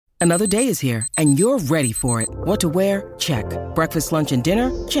Another day is here, and you're ready for it. What to wear? Check. Breakfast, lunch, and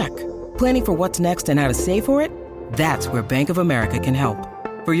dinner? Check. Planning for what's next and how to save for it? That's where Bank of America can help.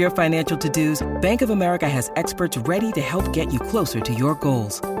 For your financial to-dos, Bank of America has experts ready to help get you closer to your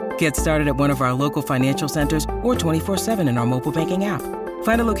goals. Get started at one of our local financial centers or 24/7 in our mobile banking app.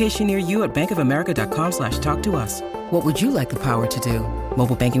 Find a location near you at bankofamerica.com/talktous. What would you like the power to do?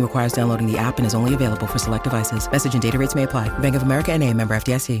 Mobile banking requires downloading the app and is only available for select devices. Message and data rates may apply. Bank of America N.A., member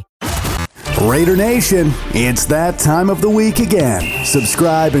FDIC. Raider Nation, it's that time of the week again.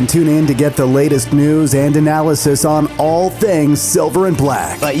 Subscribe and tune in to get the latest news and analysis on all things silver and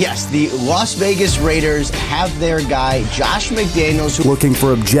black. But yes, the Las Vegas Raiders have their guy, Josh McDaniels. Looking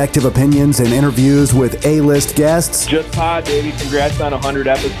for objective opinions and interviews with A-list guests. Just Pod, baby. Congrats on 100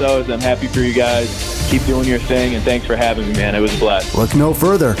 episodes. I'm happy for you guys. Keep doing your thing, and thanks for having me, man. It was a blast. Look no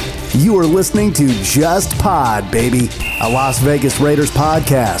further. You are listening to Just Pod, baby, a Las Vegas Raiders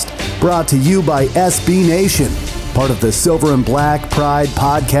podcast brought to you by SB Nation, part of the Silver and Black Pride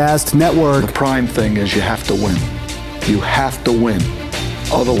Podcast Network. The prime thing is you have to win. You have to win.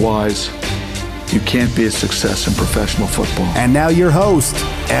 Otherwise, you can't be a success in professional football. And now your host,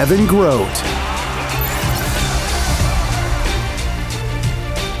 Evan Grote.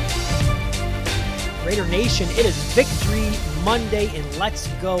 Raider Nation, it is Victory Monday, and let's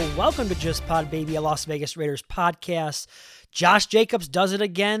go. Welcome to Just Pod, baby, a Las Vegas Raiders podcast. Josh Jacobs does it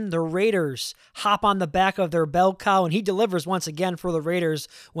again. The Raiders hop on the back of their bell cow, and he delivers once again for the Raiders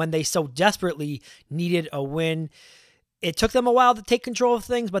when they so desperately needed a win. It took them a while to take control of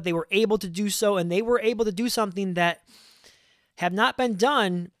things, but they were able to do so, and they were able to do something that have not been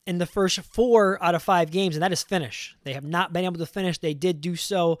done in the first 4 out of 5 games, and that is finish. They have not been able to finish. They did do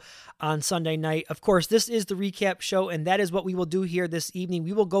so on Sunday night. Of course, this is the recap show, and that is what we will do here this evening.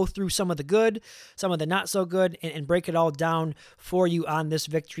 We will go through some of the good, some of the not so good, and break it all down for you on this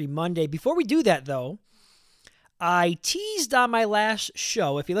Victory Monday. Before we do that, though, I teased on my last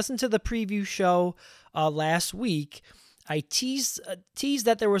show. If you listened to the preview show last week, I teased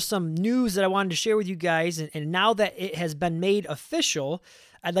that there was some news that I wanted to share with you guys, and now that it has been made official,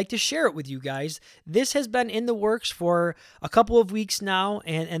 I'd like to share it with you guys. This has been in the works for a couple of weeks now,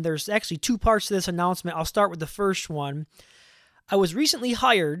 and there's actually 2 parts to this announcement. I'll start with the first one. I was recently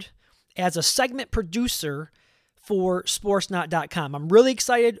hired as a segment producer for Sportsnot.com. I'm really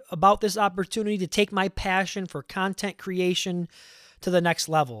excited about this opportunity to take my passion for content creation to the next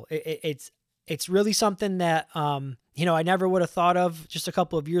level. It's really something that I never would have thought of just a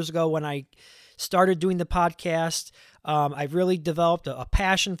couple of years ago when I started doing the podcast. I've really developed a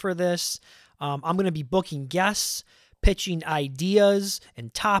passion for this. I'm going to be booking guests, pitching ideas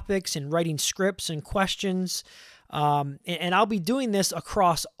and topics, and writing scripts and questions. And I'll be doing this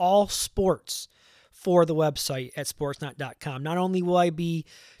across all sports for the website at Sportsnot.com. Not only will I be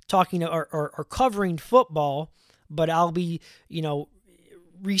talking or covering football, but I'll be,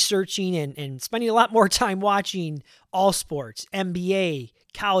 researching and spending a lot more time watching all sports, NBA,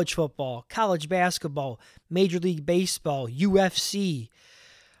 college football, college basketball, Major League Baseball, UFC.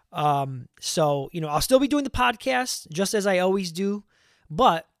 So, I'll still be doing the podcast just as I always do,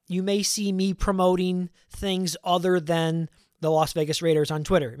 but you may see me promoting things other than the Las Vegas Raiders on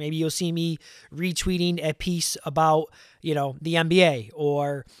Twitter. Maybe you'll see me retweeting a piece about, the NBA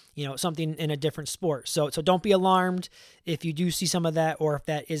or, something in a different sport. So don't be alarmed if you do see some of that, or if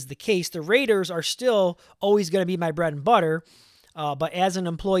that is the case. The Raiders are still always going to be my bread and butter. But as an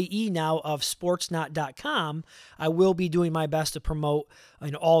employee now of Sportsnot.com, I will be doing my best to promote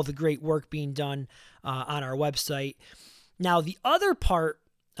all the great work being done on our website. Now, the other part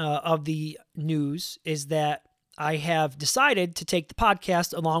of the news is that I have decided to take the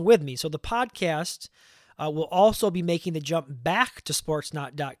podcast along with me. So the podcast will also be making the jump back to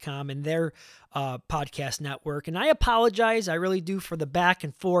Sportsnot.com and their podcast network. And I apologize, I really do, for the back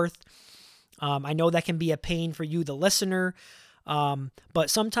and forth. I know that can be a pain for you, the listener. But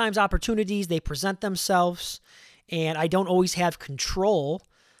sometimes opportunities, they present themselves, and I don't always have control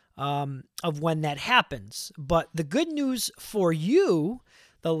of when that happens. But the good news for you,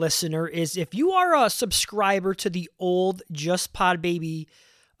 the listener, is if you are a subscriber to the old Just Pod Baby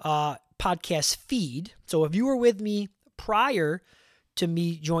podcast feed, so if you were with me prior to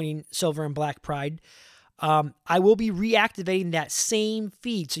me joining Silver and Black Pride, I will be reactivating that same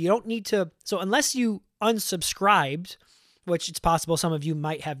feed. So you don't need to, so unless you unsubscribed, which it's possible some of you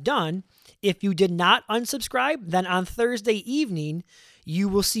might have done, if you did not unsubscribe, then on Thursday evening, you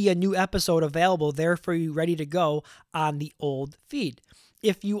will see a new episode available there for you, ready to go on the old feed.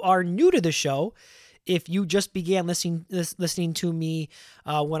 If you are new to the show, if you just began listening to me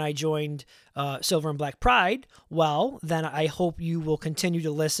when I joined Silver and Black Pride, well, then I hope you will continue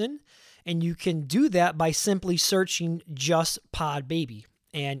to listen. And you can do that by simply searching Just Pod Baby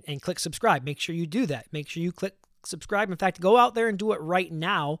and click subscribe. Make sure you do that. Make sure you click subscribe. In fact, go out there and do it right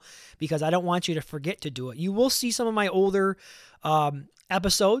now because I don't want you to forget to do it. You will see some of my older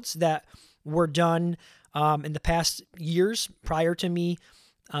episodes that were done in the past years prior to me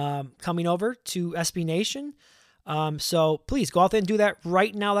coming over to SB Nation. So please go out there and do that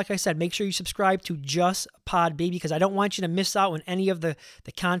right now. Like I said, make sure you subscribe to Just Pod Baby because I don't want you to miss out on any of the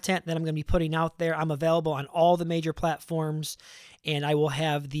content that I'm going to be putting out there. I'm available on all the major platforms, and I will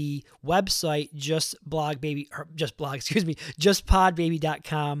have the website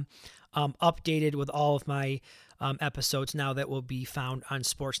justpodbaby.com updated with all of my episodes now that will be found on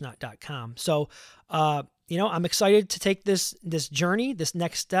sportsnut.com. So, I'm excited to take this journey, this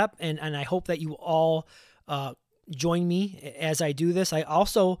next step, and I hope that you all join me as I do this. I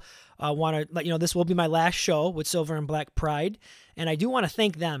also want to let you know this will be my last show with Silver and Black Pride, and I do want to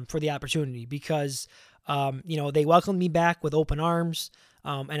thank them for the opportunity because they welcomed me back with open arms,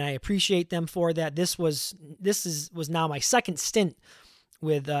 and I appreciate them for that. This was now my second stint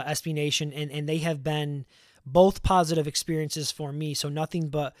with SB Nation, and they have been both positive experiences for me. So nothing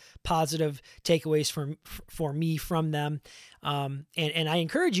but positive takeaways for me from them. And I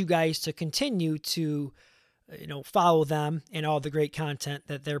encourage you guys to continue to, follow them and all the great content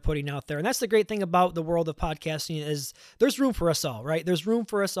that they're putting out there. And that's the great thing about the world of podcasting is there's room for us all, right? There's room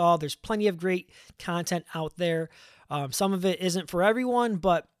for us all. There's plenty of great content out there. Some of it isn't for everyone,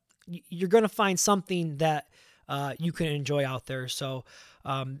 but you're going to find something that you can enjoy out there. So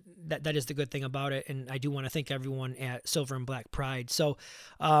that is the good thing about it. And I do want to thank everyone at Silver and Black Pride. So,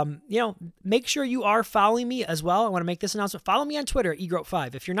 make sure you are following me as well. I want to make this announcement. Follow me on Twitter at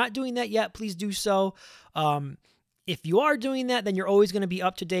eGroat5. If you're not doing that yet, please do so. If you are doing that, then you're always going to be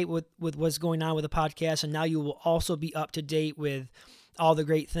up to date with what's going on with the podcast. And now you will also be up to date with all the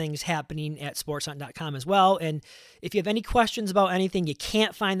great things happening at sportsnut.com as well. And if you have any questions about anything, you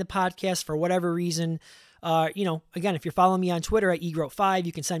can't find the podcast for whatever reason, again, if you're following me on Twitter at eGroat5,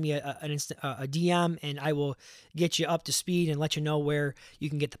 you can send me a DM and I will get you up to speed and let you know where you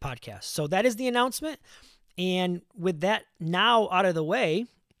can get the podcast. So that is the announcement. And with that now out of the way,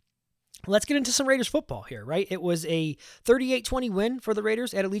 let's get into some Raiders football here, right? It was a 38-20 win for the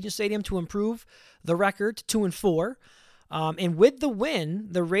Raiders at Allegiant Stadium to improve the record to 2-4. And with the win,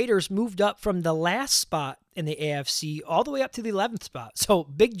 the Raiders moved up from the last spot in the AFC all the way up to the 11th spot. So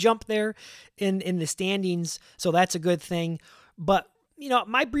big jump there in the standings. So that's a good thing. But,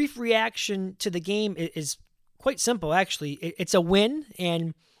 my brief reaction to the game is quite simple, actually. It's a win.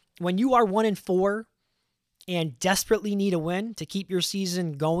 And when you are 1-4 and desperately need a win to keep your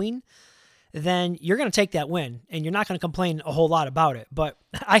season going, then you're going to take that win and you're not going to complain a whole lot about it. But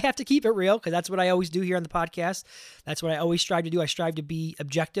I have to keep it real because that's what I always do here on the podcast. That's what I always strive to do. I strive to be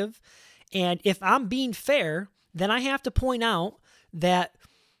objective. And if I'm being fair, then I have to point out that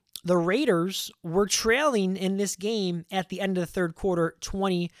the Raiders were trailing in this game at the end of the third quarter,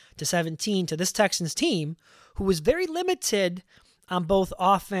 20-17 to this Texans team, who was very limited on both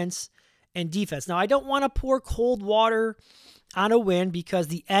offense and defense. Now, I don't want to pour cold water on a win because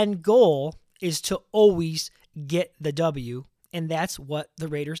the end goal is to always get the W, and that's what the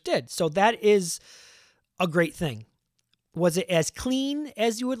Raiders did. So that is a great thing. Was it as clean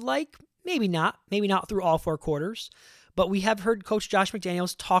as you would like? Maybe not. Maybe not through all four quarters. But we have heard Coach Josh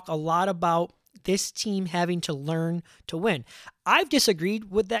McDaniels talk a lot about this team having to learn to win. I've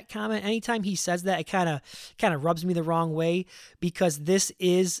disagreed with that comment. Anytime he says that, it kind of rubs me the wrong way because this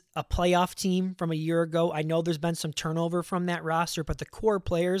is a playoff team from a year ago. I know there's been some turnover from that roster, but the core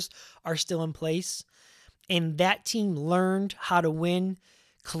players are still in place. And that team learned how to win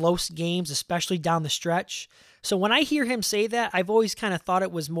close games, especially down the stretch. So when I hear him say that, I've always kind of thought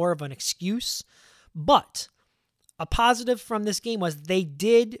it was more of an excuse. But a positive from this game was they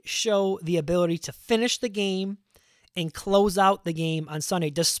did show the ability to finish the game and close out the game on Sunday,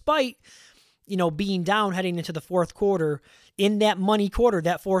 despite, being down heading into the fourth quarter. In that money quarter,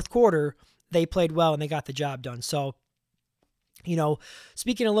 that fourth quarter, they played well and they got the job done. So,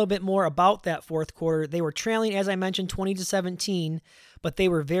 speaking a little bit more about that fourth quarter, they were trailing, as I mentioned, 20-17, but they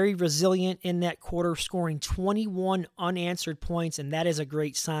were very resilient in that quarter, scoring 21 unanswered points, and that is a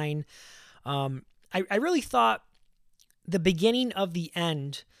great sign. I really thought the beginning of the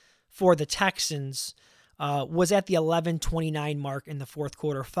end for the Texans was at the 11:29 mark in the fourth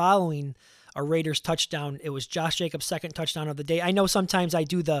quarter, following a Raiders touchdown. It was Josh Jacobs' second touchdown of the day. I know sometimes I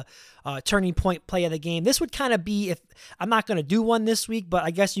do the turning point play of the game. This would kind of be, if I'm not going to do one this week, but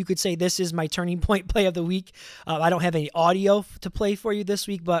I guess you could say this is my turning point play of the week. I don't have any audio to play for you this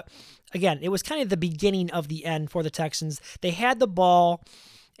week, but again, it was kind of the beginning of the end for the Texans. They had the ball,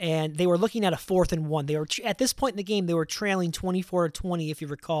 and they were looking at a 4th and 1. They were at this point in the game, they were trailing 24-20, if you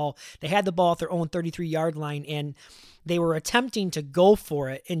recall. They had the ball at their own 33-yard line, and they were attempting to go for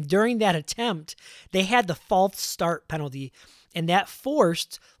it. And during that attempt, they had the false start penalty, and that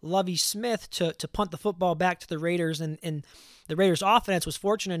forced Lovie Smith to punt the football back to the Raiders. And the Raiders offense was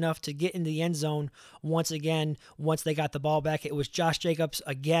fortunate enough to get in the end zone once again. Once they got the ball back, it was Josh Jacobs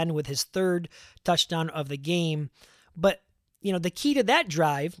again with his 3rd touchdown of the game. But the key to that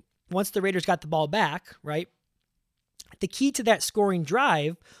drive, once the Raiders got the ball back, right? The key to that scoring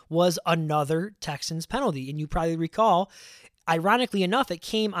drive was another Texans penalty. And you probably recall, ironically enough, it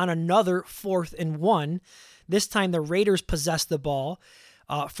came on another 4th and 1. This time the Raiders possessed the ball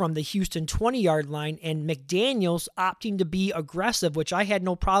from the Houston 20-yard line, and McDaniels opting to be aggressive, which I had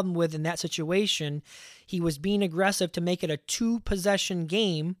no problem with in that situation. He was being aggressive to make it a 2-possession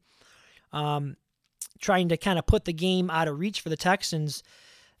game, trying to kind of put the game out of reach for the Texans.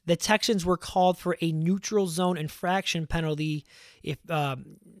 The Texans were called for a neutral zone infraction penalty if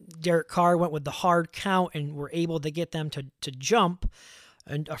Derek Carr went with the hard count and were able to get them to jump,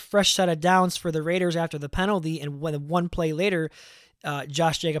 and a fresh set of downs for the Raiders after the penalty. And when one play later,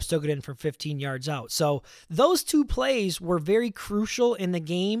 Josh Jacobs took it in from 15 yards out. So those 2 plays were very crucial in the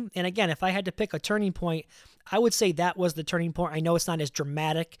game. And again, if I had to pick a turning point, I would say that was the turning point. I know it's not as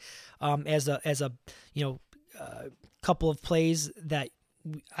dramatic as a couple of plays that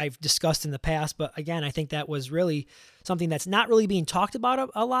I've discussed in the past, but again, I think that was really something that's not really being talked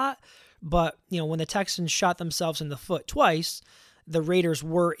about a lot. But when the Texans shot themselves in the foot twice, the Raiders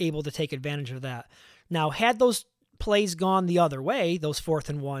were able to take advantage of that. Now, had those plays gone the other way, those 4th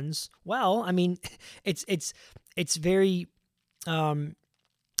and 1s, well, I mean, it's very. I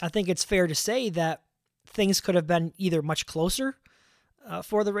think it's fair to say that things could have been either much closer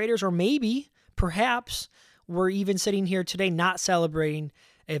for the Raiders, or maybe, perhaps, we're even sitting here today not celebrating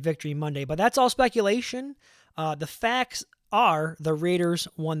a victory Monday. But that's all speculation. The facts are the Raiders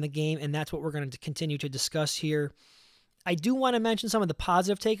won the game, and that's what we're going to continue to discuss here. I do want to mention some of the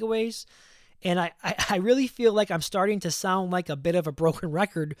positive takeaways, and I really feel like I'm starting to sound like a bit of a broken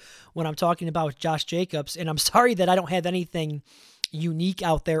record when I'm talking about Josh Jacobs, and I'm sorry that I don't have anything unique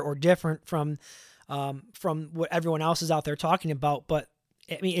out there or different from what everyone else is out there talking about. But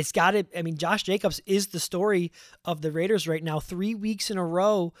I mean, Josh Jacobs is the story of the Raiders right now. 3 weeks in a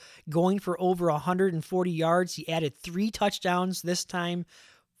row going for over 140 yards. He added 3 touchdowns this time,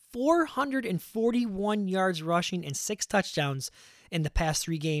 441 yards rushing, and 6 touchdowns in the past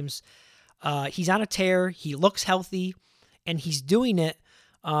 3 games. He's on a tear. He looks healthy, and he's doing it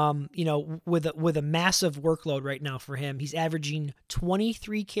with a massive workload right now for him. He's averaging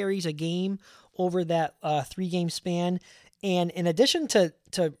 23 carries a game over that 3-game span. And in addition to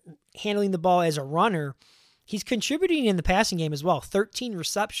handling the ball as a runner, he's contributing in the passing game as well. 13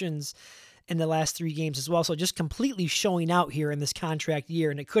 receptions in the last 3 games as well. So just completely showing out here in this contract year,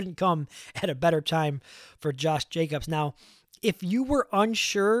 and it couldn't come at a better time for Josh Jacobs. Now, if you were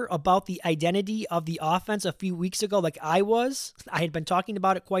unsure about the identity of the offense a few weeks ago, like I had been talking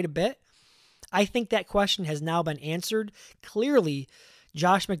about it quite a bit. I think that question has now been answered. Clearly,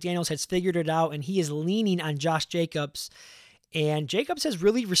 Josh McDaniels has figured it out, and he is leaning on Josh Jacobs. And Jacobs has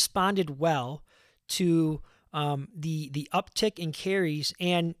really responded well to the uptick in carries,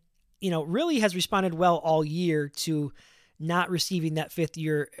 and really has responded well all year to not receiving that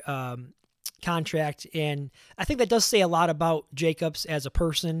 5th-year contract. And I think that does say a lot about Jacobs as a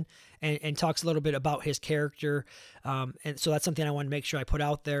person, and talks a little bit about his character. And so that's something I want to make sure I put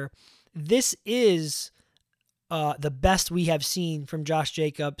out there. This is the best we have seen from Josh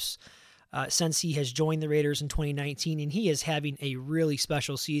Jacobs since he has joined the Raiders in 2019, and he is having a really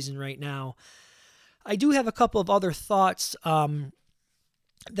special season right now. I do have a couple of other thoughts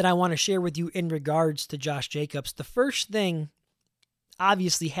that I want to share with you in regards to Josh Jacobs. The first thing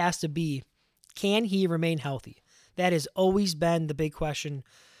obviously has to be, can he remain healthy? That has always been the big question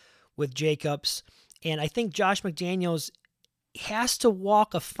with Jacobs, and I think Josh McDaniels has to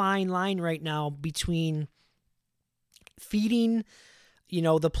walk a fine line right now between feeding,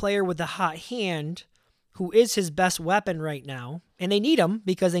 the player with the hot hand, who is his best weapon right now, and they need him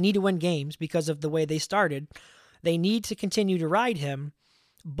because they need to win games because of the way they started. They need to continue to ride him,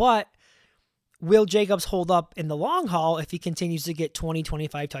 but will Jacobs hold up in the long haul if he continues to get 20,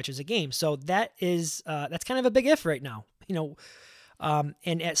 25 touches a game? So that is that's kind of a big if right now,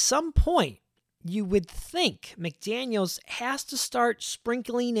 and at some point, you would think McDaniels has to start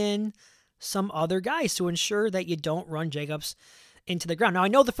sprinkling in some other guys to ensure that you don't run Jacobs into the ground. Now, I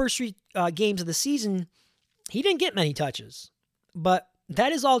know the first 3 games of the season, he didn't get many touches, but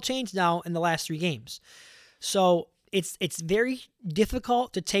that has all changed now in the last 3 games. So it's very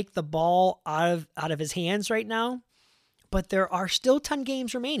difficult to take the ball out of his hands right now, but there are still 10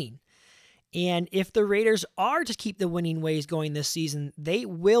 games remaining. And if the Raiders are to keep the winning ways going this season, they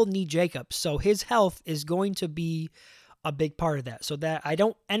will need Jacobs. So his health is going to be a big part of that. So that I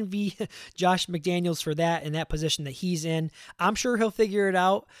don't envy Josh McDaniels for that in that position that he's in. I'm sure he'll figure it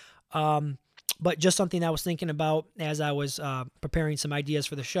out. But just something I was thinking about as I was preparing some ideas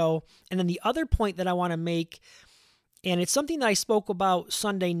for the show. And then the other point that I want to make, and it's something that I spoke about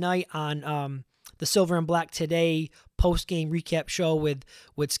Sunday night on the Silver and Black Today post-game recap show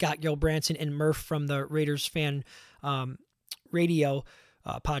with Scott Gilbranson and Murph from the Raiders Fan Radio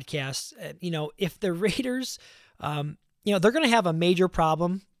podcast. If the Raiders, they're going to have a major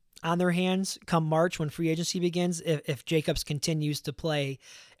problem on their hands come March when free agency begins if Jacobs continues to play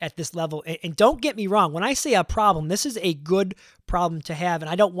at this level. And don't get me wrong, when I say a problem, this is a good problem to have, and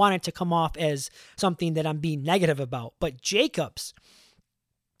I don't want it to come off as something that I'm being negative about. But Jacobs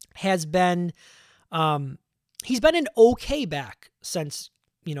has been he's been an okay back since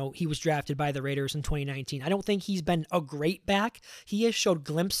he was drafted by the Raiders in 2019. I don't think he's been a great back. He has showed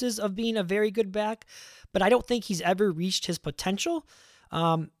glimpses of being a very good back, but I don't think he's ever reached his potential.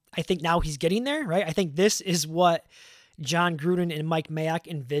 I think now he's getting there, right? I think this is what John Gruden and Mike Mayock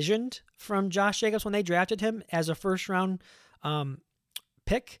envisioned from Josh Jacobs when they drafted him as a first-round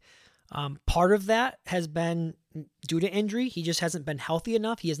pick. Part of that has been due to injury. He just hasn't been healthy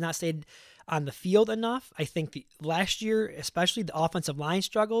enough. He has not stayed on the field enough. I think last year, especially, the offensive line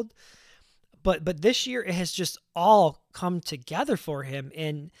struggled. But this year, it has just all come together for him.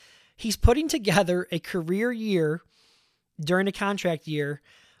 And he's putting together a career year during a contract year.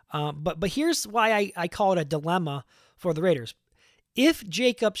 But here's why I call it a dilemma for the Raiders. If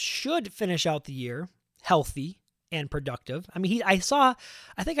Jacobs should finish out the year healthy and productive, I mean, I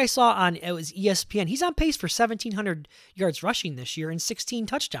think I saw on, it was ESPN, he's on pace for 1,700 yards rushing this year and 16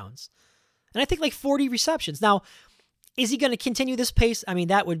 touchdowns. And I think like 40 receptions. Now, is he going to continue this pace? I mean,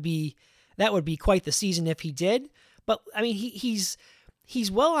 that would be quite the season if he did. But I mean, he's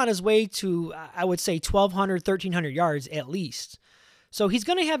well on his way to, I would say, 1,200, 1,300 yards at least. So he's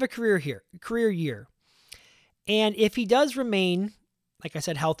going to have a career year. And if he does remain, like I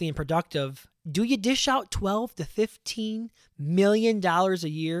said, healthy and productive, do you dish out $12 to $15 million a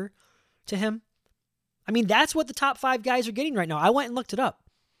year to him? I mean, that's what the top 5 guys are getting right now. I went and looked it up.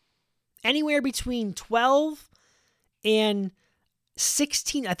 Anywhere between 12 and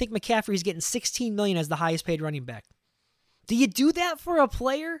 16. I think McCaffrey's getting $16 million as the highest paid running back. Do you do that for a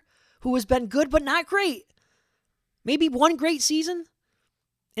player who has been good but not great? Maybe one great season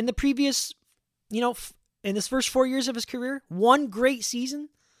in the previous, in his first 4 years of his career, one great season.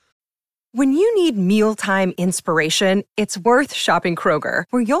 When you need mealtime inspiration, it's worth shopping Kroger,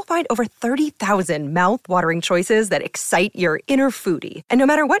 where you'll find over 30,000 mouth-watering choices that excite your inner foodie. And no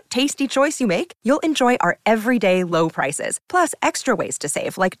matter what tasty choice you make, you'll enjoy our everyday low prices, plus extra ways to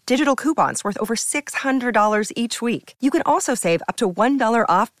save, like digital coupons worth over $600 each week. You can also save up to $1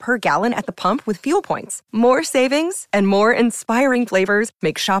 off per gallon at the pump with fuel points. More savings and more inspiring flavors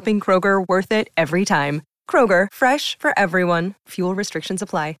make shopping Kroger worth it every time. Kroger, fresh for everyone. Fuel restrictions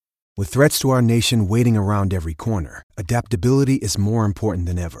apply. With threats to our nation waiting around every corner, adaptability is more important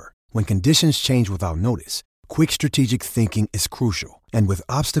than ever. When conditions change without notice, quick strategic thinking is crucial. And with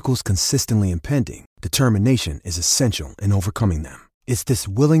obstacles consistently impending, determination is essential in overcoming them. It's this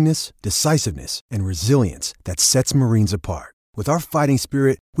willingness, decisiveness, and resilience that sets Marines apart. With our fighting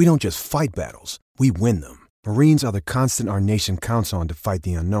spirit, we don't just fight battles, we win them. Marines are the constant our nation counts on to fight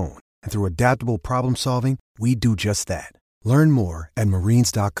the unknown. And through adaptable problem solving, we do just that. Learn more at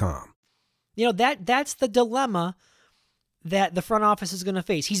Marines.com. That's the dilemma that the front office is going to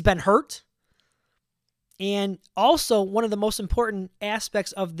face. He's been hurt. And also, one of the most important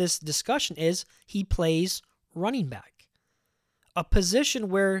aspects of this discussion is he plays running back, a position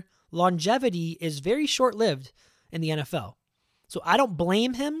where longevity is very short-lived in the NFL. So I don't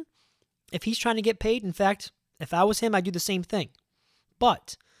blame him if he's trying to get paid. In fact, if I was him, I'd do the same thing.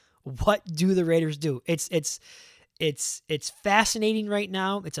 But what do the Raiders do? It's fascinating right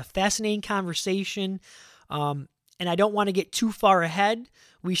now. It's a fascinating conversation. And I don't want to get too far ahead.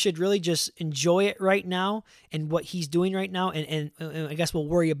 We should really just enjoy it right now and what he's doing right now. And I guess we'll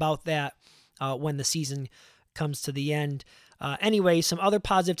worry about that when the season comes to the end. Anyway, some other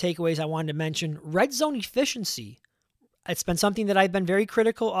positive takeaways I wanted to mention. Red zone efficiency. It's been something that I've been very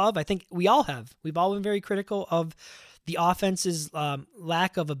critical of. I think we all have. We've all been very critical of the offense's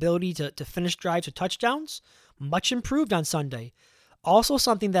lack of ability to finish drives with touchdowns. Much improved on Sunday. Also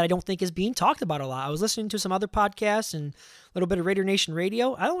something that I don't think is being talked about a lot. I was listening to some other podcasts and a little bit of Raider Nation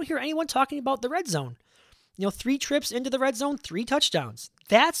radio. I don't hear anyone talking about the red zone. 3 trips into the red zone, 3 touchdowns.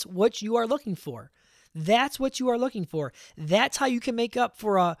 That's what you are looking for. That's what you are looking for. That's how you can make up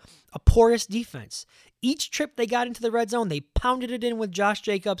for a porous defense. Each trip they got into the red zone, they pounded it in with Josh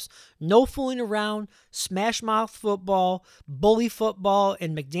Jacobs. No fooling around, smash mouth football, bully football,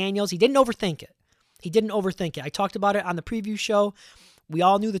 and McDaniels. He didn't overthink it. I talked about it on the preview show. We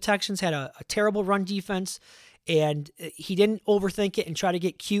all knew the Texans had a terrible run defense, and he didn't overthink it and try to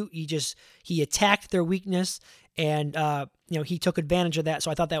get cute. He attacked their weakness, and he took advantage of that. So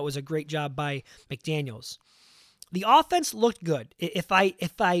I thought that was a great job by McDaniels. The offense looked good. If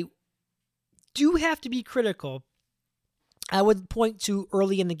I do have to be critical, I would point to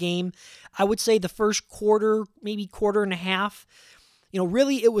early in the game. I would say the first quarter, maybe quarter and a half.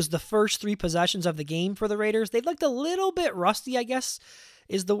 Really it was the first 3 possessions of the game for the Raiders. They looked a little bit rusty, I guess,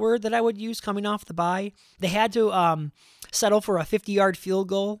 is the word that I would use coming off the bye. They had to settle for a 50-yard field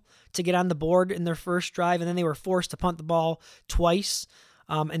goal to get on the board in their first drive, and then they were forced to punt the ball twice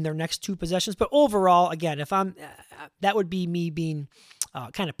in their next 2 possessions. But overall, again, that would be me being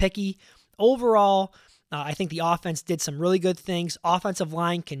kind of picky. Overall, I think the offense did some really good things. Offensive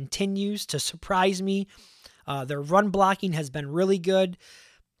line continues to surprise me. Their run blocking has been really good.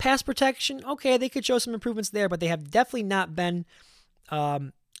 Pass protection, okay, they could show some improvements there, but they have definitely not been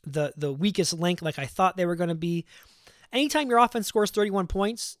the weakest link like I thought they were going to be. Anytime your offense scores 31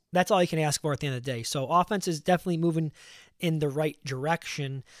 points, that's all you can ask for at the end of the day. So offense is definitely moving in the right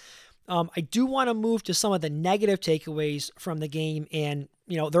direction. I do want to move to some of the negative takeaways from the game, and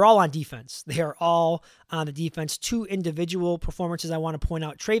they're all on defense. They are all on the defense. 2 individual performances I want to point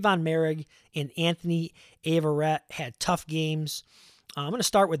out. Trayvon Merrick and Anthony Averett had tough games. I'm going to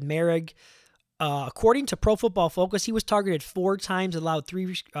start with Merrick. According to Pro Football Focus, he was targeted 4 times, allowed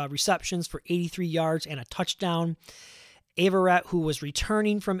 3 receptions for 83 yards and a touchdown. Averett, who was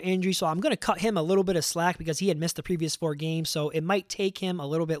returning from injury, so I'm going to cut him a little bit of slack because he had missed the previous 4 games, so it might take him a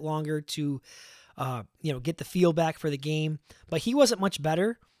little bit longer to get the feel back for the game. But he wasn't much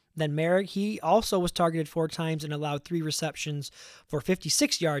better than Merrick. He also was targeted 4 times and allowed 3 receptions for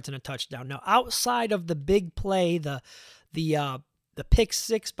 56 yards and a touchdown. Now, outside of the big play, the pick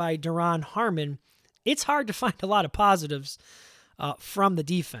 6 by Duron Harmon, it's hard to find a lot of positives from the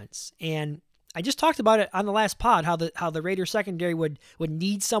defense. And I just talked about it on the last pod, how the Raiders secondary would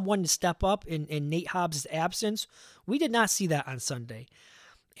need someone to step up in Nate Hobbs' absence. We did not see that on Sunday.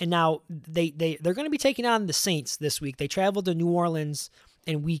 And now they're going to be taking on the Saints this week. They traveled to New Orleans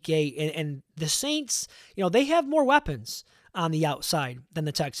in week 8, and the Saints, they have more weapons on the outside than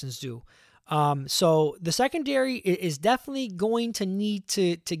the Texans do. So the secondary is definitely going to need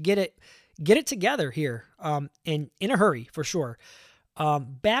to get it together here, in a hurry for sure.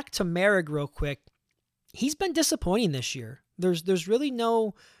 Back to Merrick real quick. He's been disappointing this year. There's really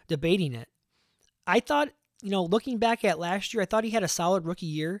no debating it. I thought, looking back at last year, I thought he had a solid rookie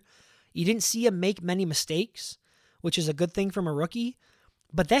year. You didn't see him make many mistakes, which is a good thing from a rookie,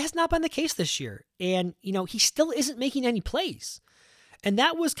 but that has not been the case this year. And, he still isn't making any plays. And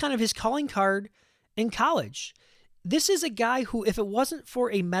that was kind of his calling card in college. This is a guy who, if it wasn't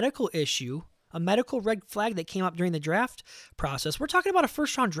for a medical issue, a medical red flag that came up during the draft process, we're talking about a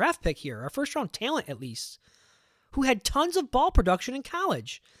first-round draft pick here, a first-round talent at least, who had tons of ball production in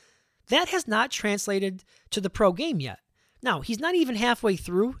college. That has not translated to the pro game yet. Now, he's not even halfway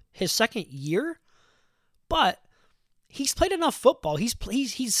through his second year, but he's played enough football. He's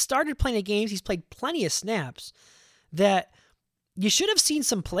started playing the games. He's played plenty of snaps that you should have seen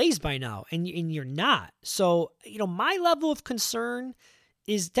some plays by now, and you're not. So, my level of concern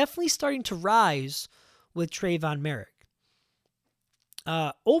is definitely starting to rise with Trayvon Merrick.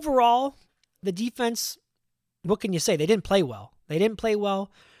 Overall, the defense, what can you say? They didn't play well.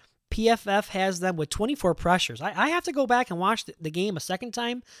 PFF has them with 24 pressures. I have to go back and watch the game a second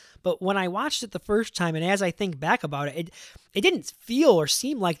time, but when I watched it the first time, and as I think back about it, it didn't feel or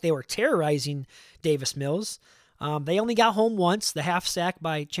seem like they were terrorizing Davis Mills. They only got home once, the half sack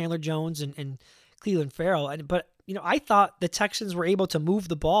by Chandler Jones and Cleveland Farrell. But I thought the Texans were able to move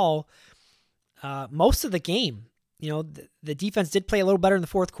the ball most of the game. The defense did play a little better in the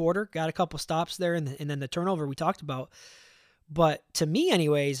fourth quarter, got a couple stops there, and then the turnover we talked about. But to me,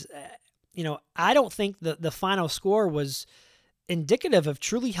 anyways, I don't think the final score was indicative of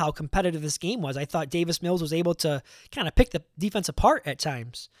truly how competitive this game was. I thought Davis Mills was able to kind of pick the defense apart at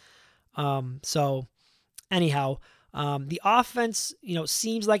times. So anyhow, The offense,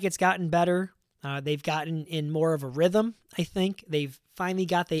 seems like it's gotten better. They've gotten in more of a rhythm, I think. They've finally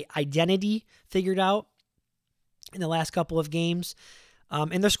got the identity figured out in the last couple of games.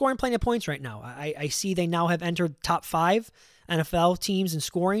 And they're scoring plenty of points right now. I see they now have entered top 5 NFL teams in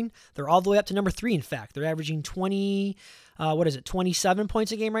scoring. They're all the way up to number 3, in fact. They're averaging 27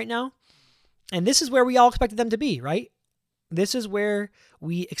 points a game right now. And this is where we all expected them to be, right? This is where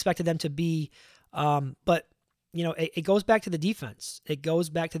we expected them to be. But, it goes back to the defense.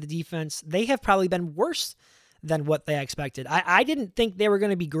 They have probably been worse than what they expected. I didn't think they were going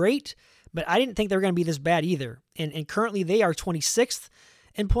to be great, but I didn't think they were going to be this bad either. And currently they are 26th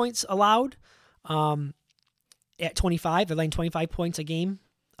in points allowed at 25. They're letting 25 points a game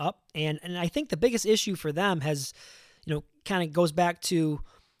up. And I think the biggest issue for them has, kind of goes back to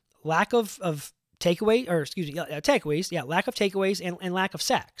lack of takeaways. Yeah, lack of takeaways and lack of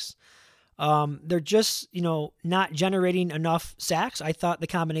sacks. They're just, not generating enough sacks. I thought the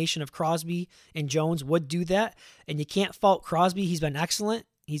combination of Crosby and Jones would do that. And you can't fault Crosby. He's been excellent.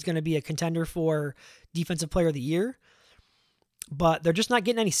 He's going to be a contender for Defensive Player of the Year. But they're just not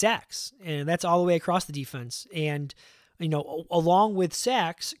getting any sacks. And that's all the way across the defense. And, along with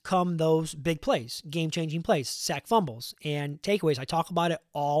sacks come those big plays, game-changing plays, sack fumbles, and takeaways. I talk about it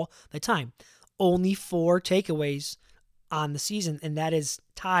all the time. Only 4 takeaways on the season, and that is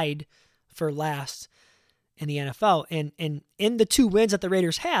tied for last in the NFL. And in the 2 wins that the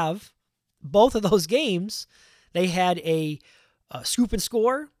Raiders have, both of those games, they had a scoop and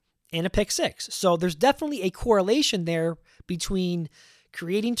score and a pick 6. So there's definitely a correlation there between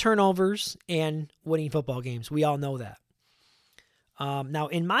creating turnovers and winning football games. We all know that. Now,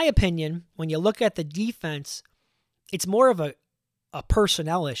 in my opinion, when you look at the defense, it's more of a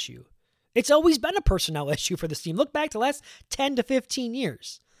personnel issue. It's always been a personnel issue for this team. Look back to the last 10 to 15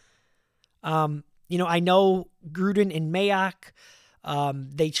 years. I know Gruden and Mayock,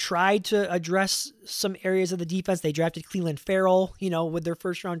 they tried to address some areas of the defense. They drafted Cleveland Farrell, with their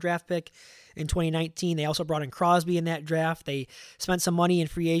first-round draft pick in 2019. They also brought in Crosby in that draft. They spent some money in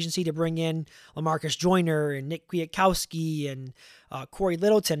free agency to bring in LaMarcus Joyner and Nick Kwiatkowski and Corey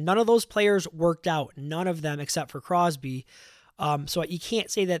Littleton. None of those players worked out. None of them except for Crosby. So you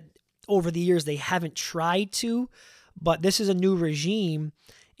can't say that over the years they haven't tried to, but this is a new regime.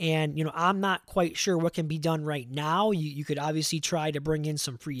 And, I'm not quite sure what can be done right now. You could obviously try to bring in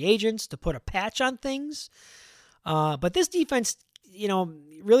some free agents to put a patch on things. But this defense,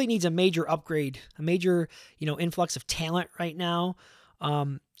 really needs a major upgrade, a major, influx of talent right now.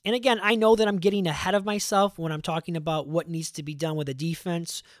 And again, I know that I'm getting ahead of myself when I'm talking about what needs to be done with the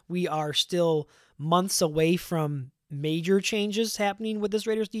defense. We are still months away from major changes happening with this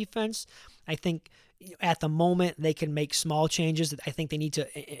Raiders defense. I think at the moment they can make small changes. I think they need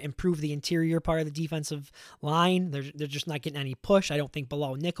to improve the interior part of the defensive line. They're just not getting any push. I don't think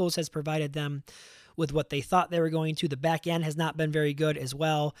Bilal Nichols has provided them with what they thought they were going to. The back end has not been very good as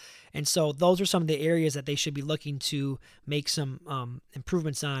well. And so those are some of the areas that they should be looking to make some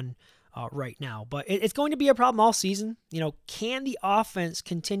improvements on right now. But it's going to be a problem all season. Can the offense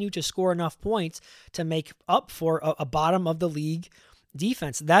continue to score enough points to make up for a bottom of the league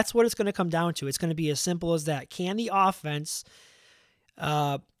defense? That's what it's going to come down to. It's going to be as simple as that. Can the offense,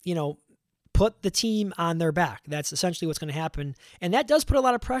 put the team on their back? That's essentially what's going to happen. And that does put a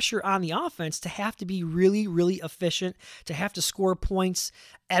lot of pressure on the offense to have to be really, really efficient, to have to score points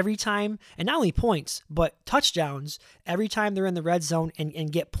every time, and not only points, but touchdowns every time they're in the red zone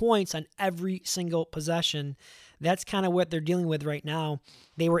and get points on every single possession. That's kind of what they're dealing with right now.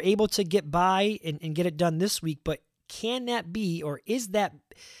 They were able to get by and get it done this week, but can that be, or is that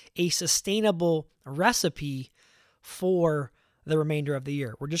a sustainable recipe for the remainder of the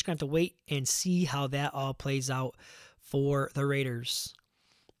year? We're just going to have to wait and see how that all plays out for the Raiders.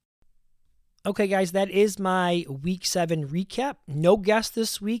 Okay, guys, that is my Week 7 recap. No guest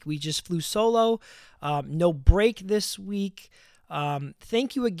this week. We just flew solo. No break this week.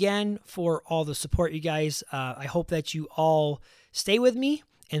 Thank you again for all the support, you guys. I hope that you all stay with me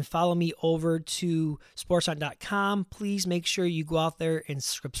and follow me over to sportsnet.com. Please make sure you go out there and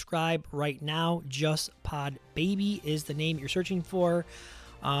subscribe right now. Just Pod Baby is the name you're searching for.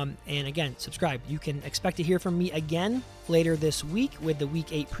 And again, subscribe. You can expect to hear from me again later this week with the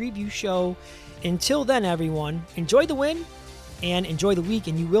Week 8 preview show. Until then, everyone, enjoy the win and enjoy the week,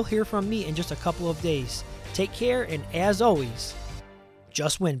 and you will hear from me in just a couple of days. Take care, and as always,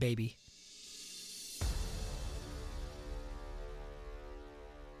 just win, baby.